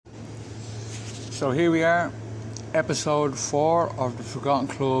So here we are, episode 4 of the Forgotten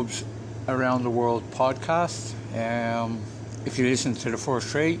Clubs Around the World podcast. If you listen to the first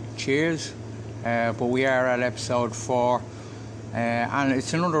 3, cheers. But we are at episode 4, and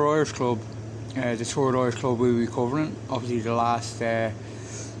it's another Irish club, the third Irish club we'll be covering. Obviously the last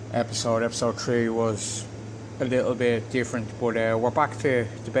episode 3, was a little bit different, but we're back to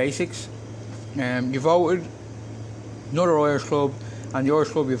the basics. You voted another Irish club, and the Irish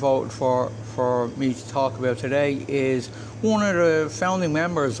club you voted for me to talk about today is one of the founding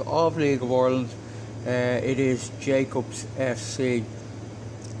members of League of Ireland. It is Jacobs FC,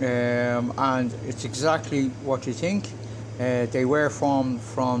 and it's exactly what you think. They were formed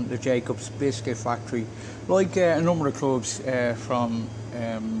from the Jacobs Biscuit Factory, like a number of clubs from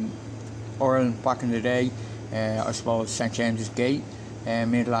Ireland back in the day. I suppose St James's Gate,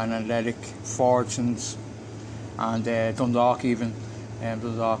 Midland Athletic, Fordsons, and Dundalk even.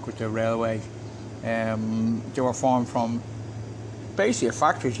 Dundalk with the railway. They were formed from basically a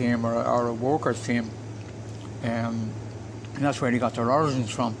factory team or a workers team, and that's where they got their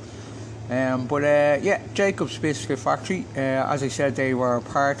origins from. Jacobs Biscuit Factory, as I said, they were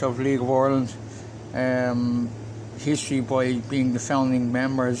part of League of Ireland history by being the founding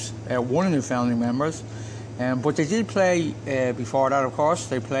members, one of the founding members. But they did play before that, of course.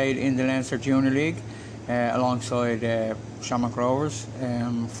 They played in the Leinster Junior League alongside Shamrock Rovers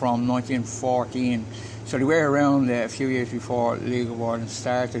from 1914. So they were around a few years before League of Ireland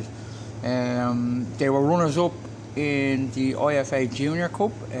started. They were runners-up in the IFA Junior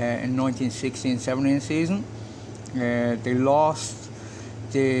Cup in 1916-17 season. They lost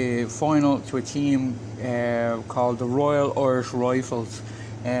the final to a team called the Royal Irish Rifles.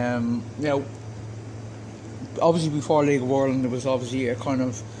 Now, obviously before League of Ireland, there was obviously a kind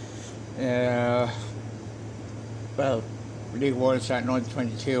of League of Ireland started in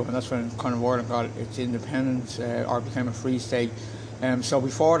 1922, and that's when kind of Ireland got its independence or became a free state. So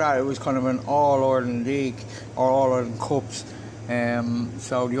before that, it was kind of an All-Ireland League or All-Ireland Cups.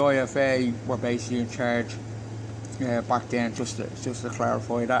 So the IFA were basically in charge back then, just to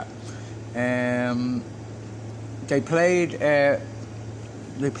clarify that. They played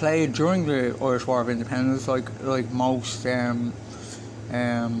during the Irish War of Independence, like most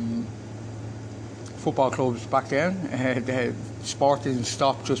football clubs back then. The sport didn't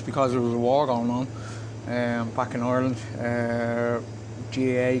stop just because there was a war going on back in Ireland.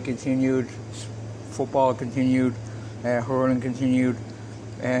 GAA continued, football continued, hurling continued.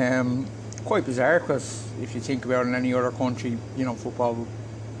 Quite bizarre, because if you think about it, in any other country, football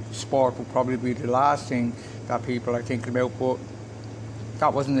sport would probably be the last thing that people are thinking about, but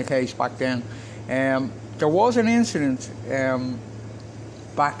that wasn't the case back then. There was an incident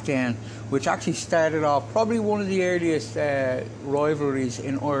back then which actually started off probably one of the earliest rivalries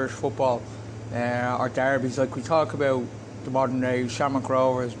in Irish football, or derbies. Like we talk about the modern day Shamrock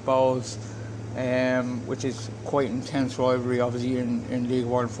Rovers, Bohs, which is quite intense rivalry obviously in League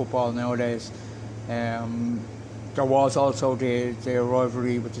of Ireland football nowadays. There was also the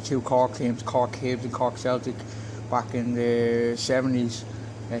rivalry with the two Cork teams, Cork Hibs and Cork Celtic, back in the 70s,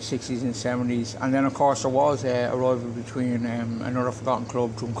 60s and 70s. And then of course there was a rivalry between another forgotten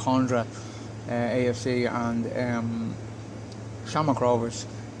club, Drumcondra AFC, and Shamrock Rovers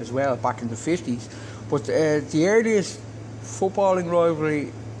as well, back in the 50s. But the earliest footballing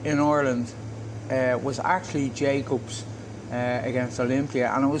rivalry in Ireland was actually Jacobs against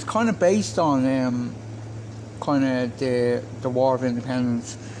Olympia, and it was kind of based on the War of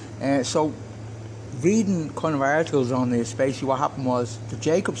Independence. So reading kind of articles on this, basically what happened was the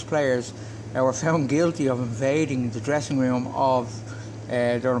Jacobs players were found guilty of invading the dressing room of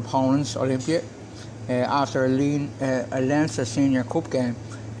their opponents, Olympia, after a Leinster Senior Cup game.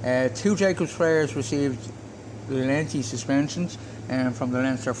 2 Jacobs players received lengthy suspensions from the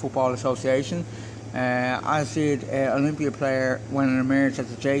Leinster Football Association, as did Olympia player when it emerged that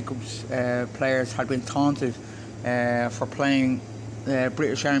the Jacobs players had been taunted for playing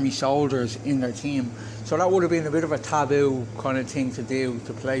British Army soldiers in their team. So that would have been a bit of a taboo kind of thing to do,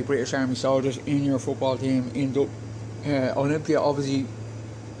 to play British Army soldiers in your football team. Olympia obviously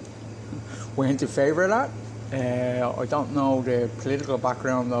went in favour of that. I don't know the political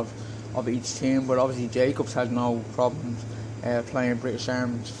background of each team, but obviously Jacobs had no problems playing British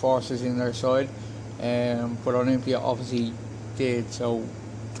Armed Forces in their side, but Olympia obviously did. So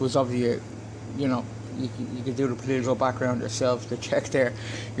it was obviously you could do the political background yourself, to check there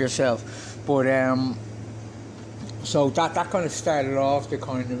yourself. But so that kind of started off the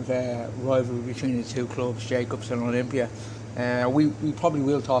kind of rivalry between the two clubs, Jacobs and Olympia. We probably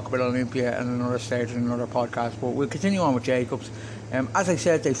will talk about Olympia in another stage in another podcast, but we'll continue on with Jacobs. As I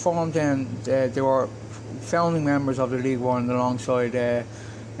said, they formed then. They were founding members of the League One alongside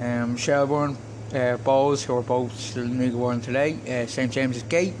Shelbourne, Bows, who are both still in League One today, St James's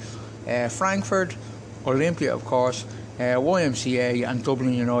Gate, Frankfurt, Olympia, of course, YMCA, and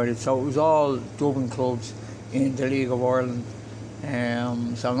Dublin United. So it was all Dublin clubs in the League of Ireland.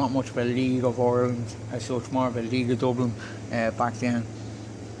 So not much of a League of Ireland as such, more of a League of Dublin back then.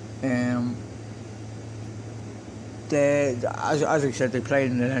 As I said, they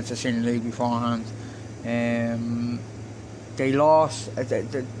played in the Leinster Senior League beforehand. They lost.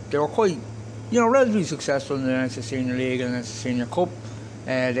 They were quite, relatively successful in the Leinster Senior League and the Leinster Senior Cup.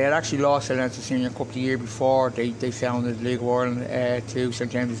 They had actually lost the Leinster Senior Cup the year before. They founded the League of Ireland to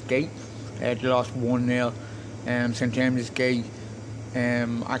St James's Gate. They lost 1-0. St James's Gate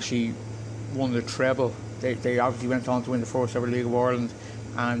actually won the treble. They obviously went on to win the first ever League of Ireland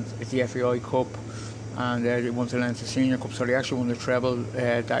and the FAI Cup, and they won the Leinster Senior Cup, so they actually won the treble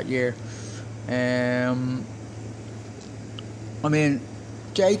that year.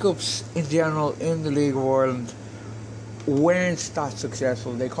 Jacobs in general in the League of Ireland weren't that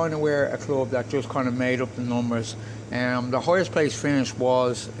successful. They kind of were a club that just kind of made up the numbers. The highest place finish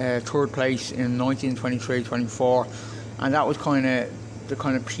was third place in 1923-24, and that was kind of the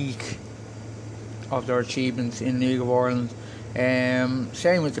peak of their achievements in the League of Ireland.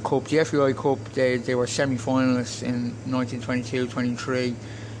 Same with the Cup, the FAI Cup, they were semi-finalists in 1922-23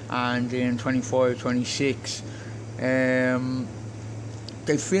 and in 25-26.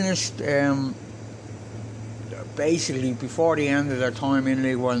 They finished basically before the end of their time in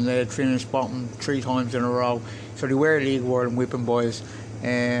League One. They had finished bottom 3 times in a row, so they were League One whipping boys.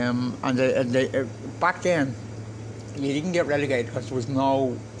 And they back then you didn't get relegated because there was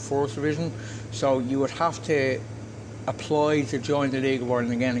no first division, so you would have to apply to join the League of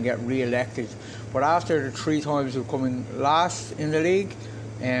Ireland again and get re-elected. But after the 3 times of coming last in the league,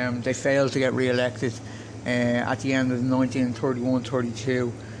 they failed to get re-elected at the end of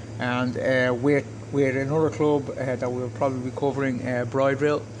 1931-32, and with another club that we'll probably be covering,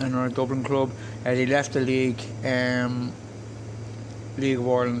 Brideville, another Dublin club, they left the League of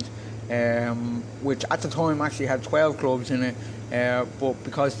Ireland, which at the time actually had 12 clubs in it, but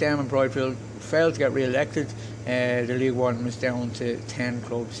because them and Brideville failed to get re-elected, the League of Ireland was down to 10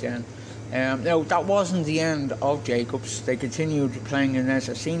 clubs then. Now, that wasn't the end of Jacobs. They continued playing in the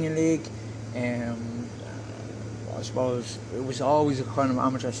Senior League. I suppose it was always a kind of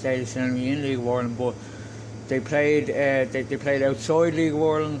amateur status anyway in League of Ireland, but they played they played outside League of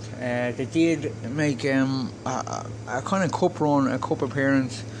Ireland. They did make a kind of cup run, a cup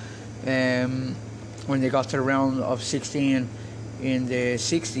appearance when they got to the round of 16 in the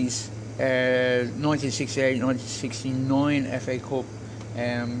 60s, 1968-1969 FA Cup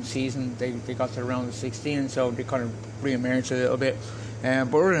season. They got to the round of 16, so they kind of re-emerged a little bit.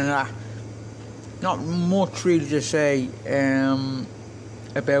 But other than that, not much really to say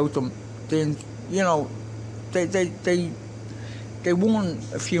about them. Then they won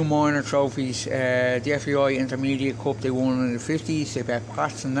a few minor trophies. The FAI Intermediate Cup they won in the 50s. They bet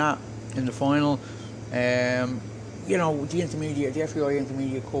Pats in that in the final. The FAI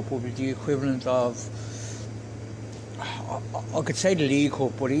Intermediate Cup would be the equivalent of, I could say, the League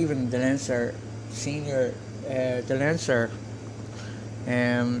Cup, but even the Leinster Senior,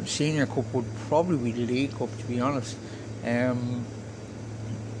 Senior Cup would probably be the League Cup, to be honest. The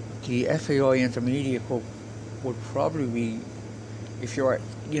FAI Intermediate Cup would probably be, if you're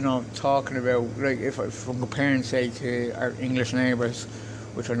talking about, like, if I'm comparing, say, to our English neighbours,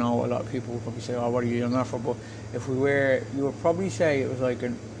 which I know a lot of people would probably say, oh, what are you doing that for? But if you would probably say it was like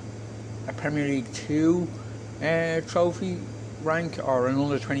a Premier League 2 trophy rank, or an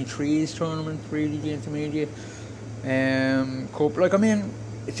under 23s tournament, really, the intermediate cup. Like,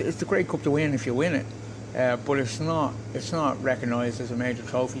 it's a great cup to win if you win it, but it's not recognised as a major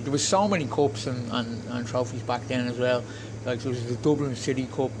trophy. There was so many cups and trophies back then as well. Like, there was the Dublin City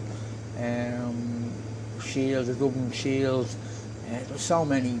Cup, Shield, the Dublin Shield. There were so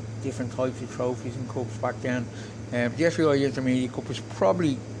many different types of trophies and cups back then. The FAI Intermediate Cup was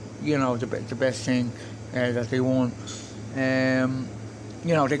probably, the best thing that they won.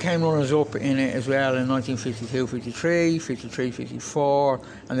 They came runners up in it as well in 1952-53, 53-54,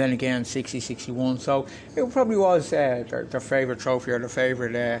 and then again 60-61. So it probably was their favourite trophy or their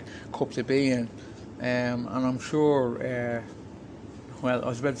favourite cup to be in. And I'm sure, I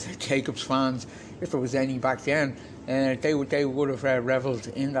was about to say Jacobs fans, if there was any back then, they would have revelled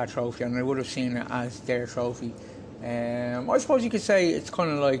in that trophy, and they would have seen it as their trophy. I suppose you could say it's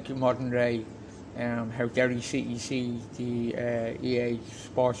kind of like modern day. How Derry City see the EA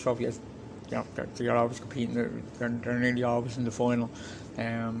Sports Trophy as they're always competing. They're nearly always in the final.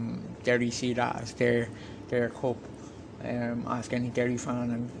 Derry see that as their cup. Ask any Derry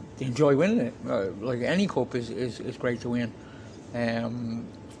fan, and they enjoy winning it. Like any cup is great to win.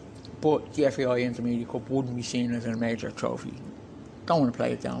 But the FAI Intermediate Cup wouldn't be seen as a major trophy. Don't want to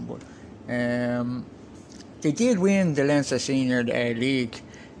play it down, but they did win the Leinster Senior League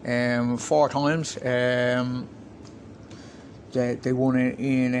 4 times. They won it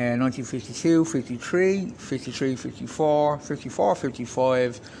in 1952, 53, 53, 54, 54,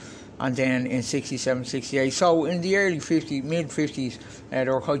 55, and then in 67, 68. So in the early 50s, mid 50s, they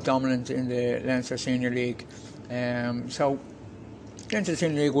were quite dominant in the Leinster Senior League. So Leinster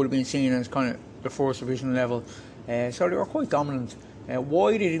Senior League would have been seen as kind of the first division level. So they were quite dominant.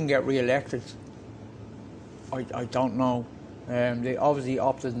 Why they didn't get re-elected, I don't know. They obviously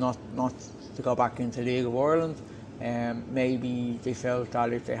opted not to go back into League of Ireland. Maybe they felt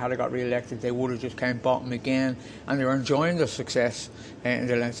that if they had got re-elected, they would have just came bottom again, and they were enjoying the success in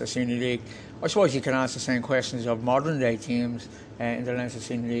the Leinster Senior League. I suppose you can ask the same questions of modern day teams in the Leinster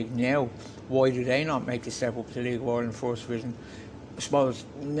Senior League now. Why do they not make the step up to League of Ireland First Division? I suppose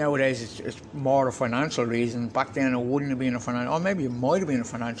nowadays it's more a financial reason. Back then it wouldn't have been a financial, or maybe it might have been a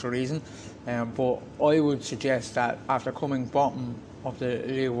financial reason. But I would suggest that after coming bottom of the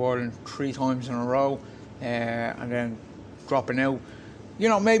League of Ireland 3 times in a row, and then dropping out,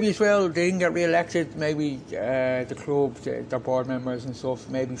 maybe as well they didn't get re-elected. Maybe the club, their board members and stuff,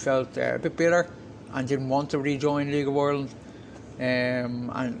 maybe felt a bit bitter and didn't want to rejoin League of Ireland.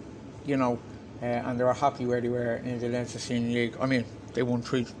 And they were happy where they were in the Leinster Senior League. I mean, they won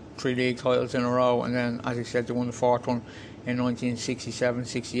three league titles in a row, and then, as I said, they won the 4th one in 1967,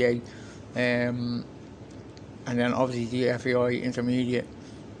 68. And then obviously the FAI Intermediate,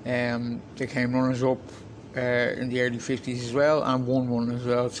 they came runners up in the early 50s as well, and won one as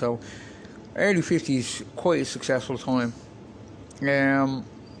well. So early 50s, quite a successful time. And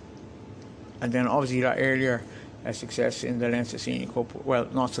then obviously that earlier success in the Leinster Senior Cup, well,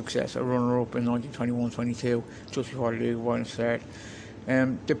 not success, a runner-up in 1921-22, just before the League of Ireland started.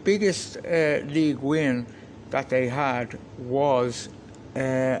 The biggest league win that they had was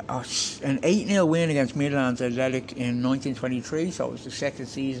an 8-0 win against Midlands Athletic in 1923, so it was the 2nd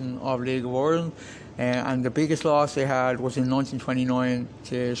season of League of Ireland. And the biggest loss they had was in 1929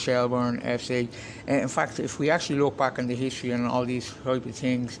 to Shelbourne FC. In fact, if we actually look back in the history and all these type of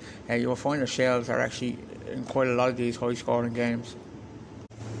things, you'll find that Shells are actually in quite a lot of these high-scoring games.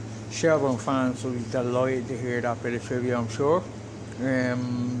 Shelbourne fans will be delighted to hear that bit of trivia, I'm sure.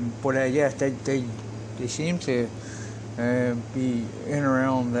 But they seem to be in and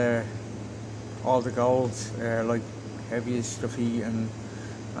around all the goals, like heaviest defeat and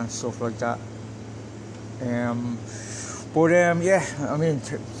stuff like that. I mean,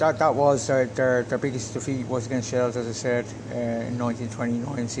 that was their biggest defeat was against Shells, as I said, in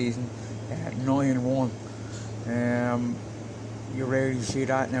 1929 season, 9-1. You rarely see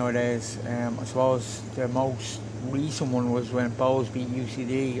that nowadays. I suppose the most recent one was when Bows beat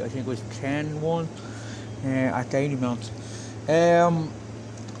UCD. I think it was 10-1 at Dalymount. I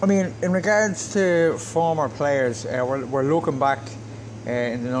mean, in regards to former players, we're looking back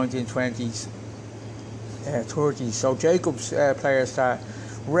in the 1920s, 30s. So Jacobs players that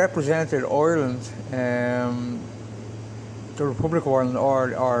represented Ireland, the Republic of Ireland,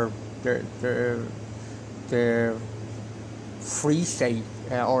 or the Free State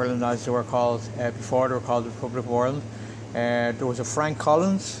Ireland, as they were called before they were called the Republic of Ireland. There was a Frank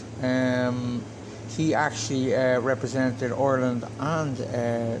Collins. He actually represented Ireland and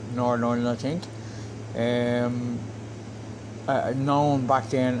Northern Ireland, I think. Known back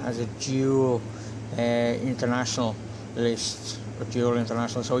then as a dual internationalist, or dual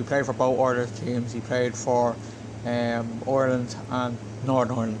international. So he played for both Irish teams. He played for Ireland and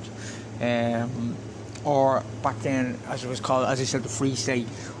Northern Ireland. Or back then, as it was called, as I said, the Free State,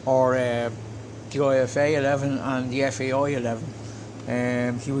 or the IFA 11 and the FAI 11.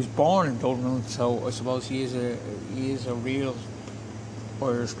 He was born in Dublin, so I suppose he is a real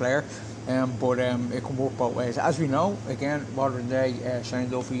Irish player. But it can work both ways. As we know, again, modern day, Shane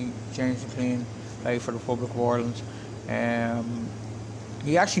Duffy, James McLean played for the Republic of Ireland.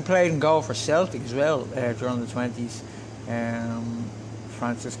 He actually played in goal for Celtic as well during the 20s.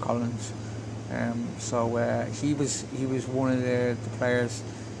 Francis Collins. So he was one of the players.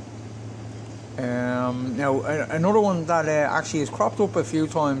 Now another one that actually has cropped up a few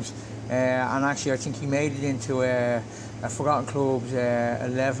times, and actually I think he made it into a Forgotten Club's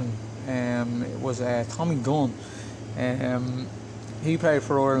 11. It was Tommy Dunn. He played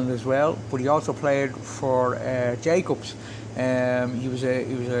for Ireland as well, but he also played for Jacobs. He was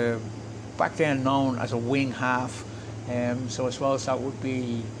a back then known as a wing half. So I suppose that would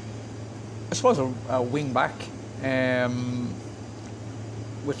be, I suppose, a wing back,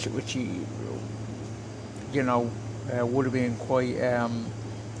 which would have been quite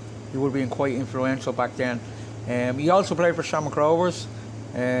he would have been quite influential back then. He also played for Shamrock Rovers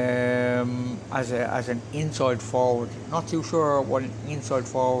as an inside forward. Not too sure what an inside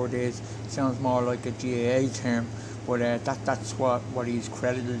forward is. Sounds more like a GAA term, but that's what he's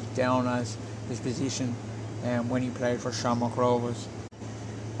credited down as his position when he played for Shamrock Rovers.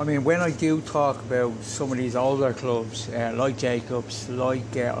 I mean, when I do talk about some of these older clubs, like Jacobs,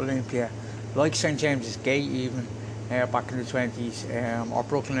 like Olympia, like St James's Gate even, back in the 20s, or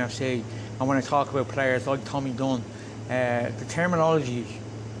Brooklyn FC, and when I talk about players like Tommy Dunn, the terminology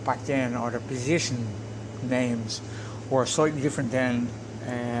back then, or the position names, were slightly different than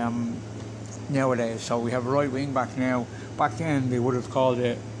nowadays. So we have a right wing back now. Back then they would have called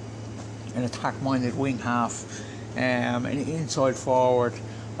it an attack-minded wing half. An inside forward,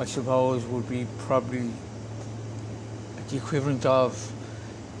 I suppose, would be probably the equivalent of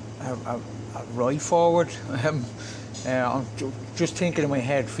a right forward. I'm just thinking in my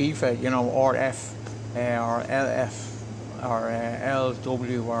head, FIFA, or F, or LF, or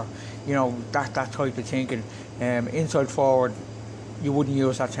LW, or that type of thinking. Inside forward, you wouldn't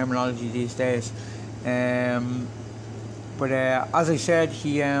use that terminology these days. But as I said,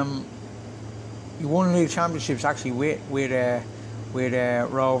 he won league championships actually with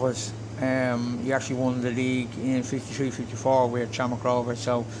Rovers. He actually won the league in 53-54 with Shamrock Rovers.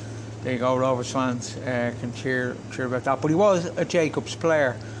 So there you go, Rovers fans can cheer about that. But he was a Jacobs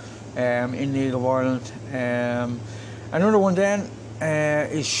player in League of Ireland. Another one then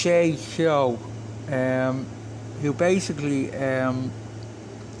is Shay Keogh, who basically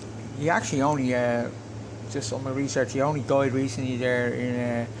he actually only just on my research, he only died recently there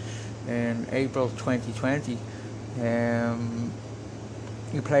in April 2020.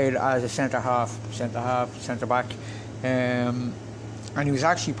 He played as a centre back, and he was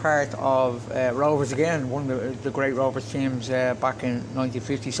actually part of Rovers again, one of the great Rovers teams back in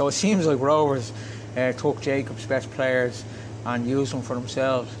 1950. So it seems like Rovers took Jacobs' best players and used them for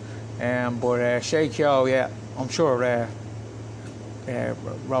themselves. But Shay Keogh, yeah, I'm sure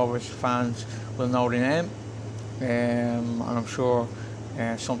Rovers fans will know the name, and I'm sure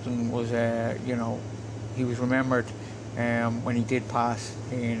something was, he was remembered when he did pass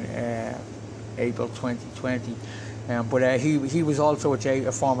in April 2020. But he was also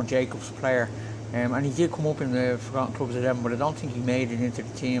a former Jacobs player, and he did come up in the Forgotten Clubs 11, but I don't think he made it into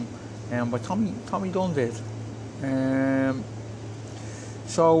the team. But Tommy Dunn did.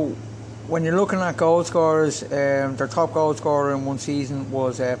 So when you're looking at goal scorers, their top goal scorer in one season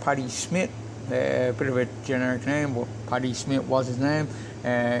was Paddy Smith. A bit of a generic name, but Paddy Smith was his name.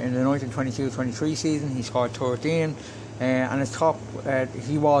 In the 1922-23 season, he scored 13. And his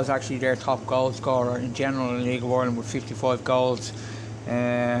he was actually their top goal scorer in general in League of Ireland with 55 goals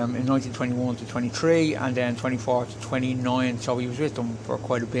in 1921-23, and then 24-29. So he was with them for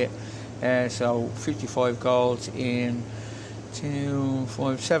quite a bit. So 55 goals in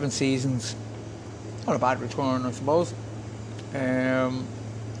 7 seasons. Not a bad return, I suppose.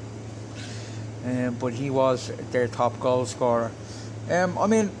 But he was their top goal scorer. I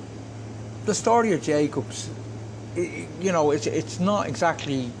mean, the story of Jacobs, it's not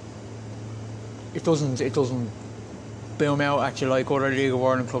exactly. It doesn't boom out at you like other League of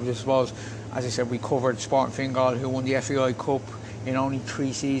Ireland clubs, I suppose. As I said, we covered Sporting Fingal, who won the FAI Cup in only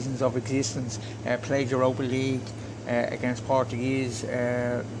 3 seasons of existence. Played Europa League against Portuguese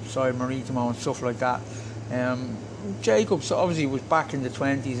side Maritimo and stuff like that. Jacobs obviously was back in the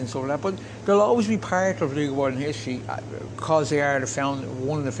 20s and stuff like that, but they'll always be part of League of Ireland history because they are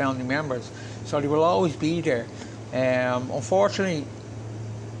one of the founding members. So they will always be there. Unfortunately,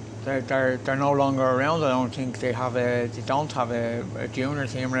 they're no longer around. I don't think they don't have a junior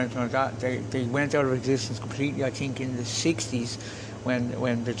team or anything like that. They went out of existence completely, I think, in the 60s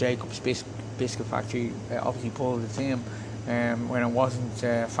when the Jacobs Biscuit Factory obviously pulled the team. When it wasn't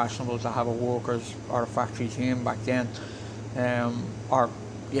fashionable to have a workers or a factory team back then, in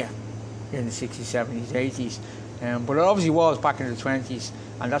the 60s, 70s, 80s. But it obviously was back in the 20s,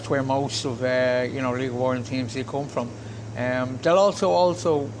 and that's where most of League of Ireland teams did come from. They'll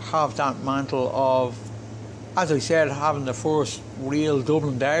also have that mantle of, as I said, having the first real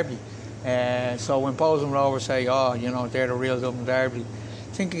Dublin derby. So when Bohs and Rovers say, they're the real Dublin derby,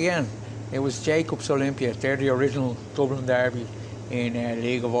 think again. It was Jacobs Olympia. They're the original Dublin derby in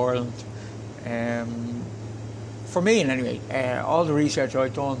League of Ireland. For me, anyway, all the research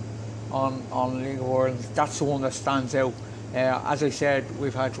I've done on League of Ireland, that's the one that stands out As I said,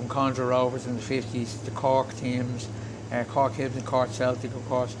 we've had some Conjure Rovers in the 50s, the Cork teams, Cork Hibs and Cork Celtic, of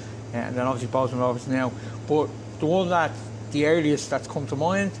course, and then obviously Bozeman Rovers now. But the one that the earliest that's come to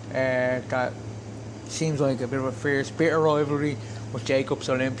mind that seems like a bit of a fierce, bitter rivalry was Jacobs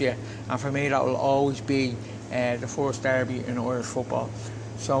Olympia, and for me that will always be the first derby in Irish football.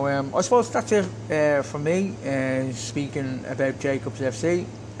 So I suppose that's it for me, speaking about Jacobs FC.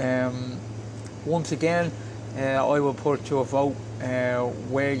 Once again, I will put to a vote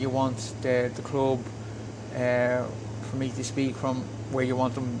where you want the club for me to speak from, where you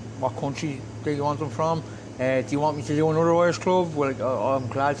want them, what country do you want them from. Do you want me to do another Irish club? Well, I'm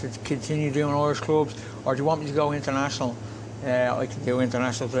glad to continue doing Irish clubs. Or do you want me to go international? I can do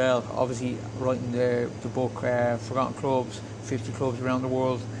international as well. Obviously, writing the book Forgotten Clubs, 50 clubs around the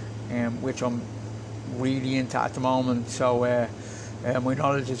world, which I'm really into at the moment. So my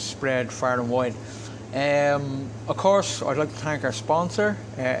knowledge is spread far and wide. Of course, I'd like to thank our sponsor,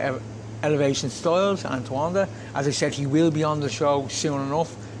 Elevation Styles, and Tawanda. As I said, he will be on the show soon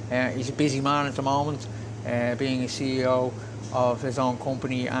enough. He's a busy man at the moment, being a CEO of his own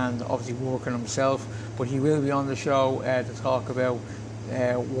company and obviously working himself. But he will be on the show to talk about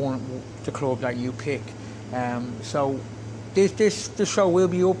the club that you pick. So this show will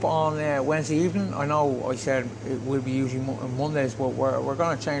be up on Wednesday evening. I know I said it will be usually Mondays, but we're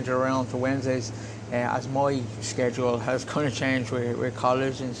going to change it around to Wednesdays as my schedule has kind of changed with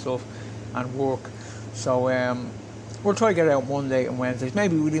college and stuff and work. So we'll try to get it out Monday and Wednesdays.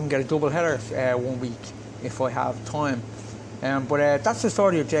 Maybe we'll even get a double header 1 week if I have time. But that's the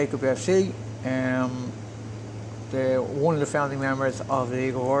story of Jacob FC. One of the founding members of the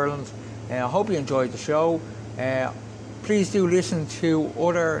League of Ireland. I hope you enjoyed the show. Please do listen to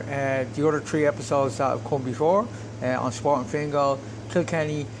the other 3 episodes that have come before on Sport and Fingal,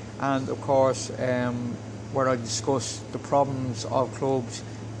 Kilkenny, and of course where I discuss the problems of clubs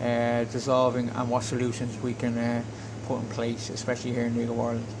dissolving and what solutions we can put in place, especially here in the League of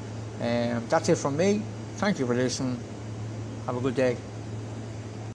Ireland. That's it from me. Thank you for listening. Have a good day.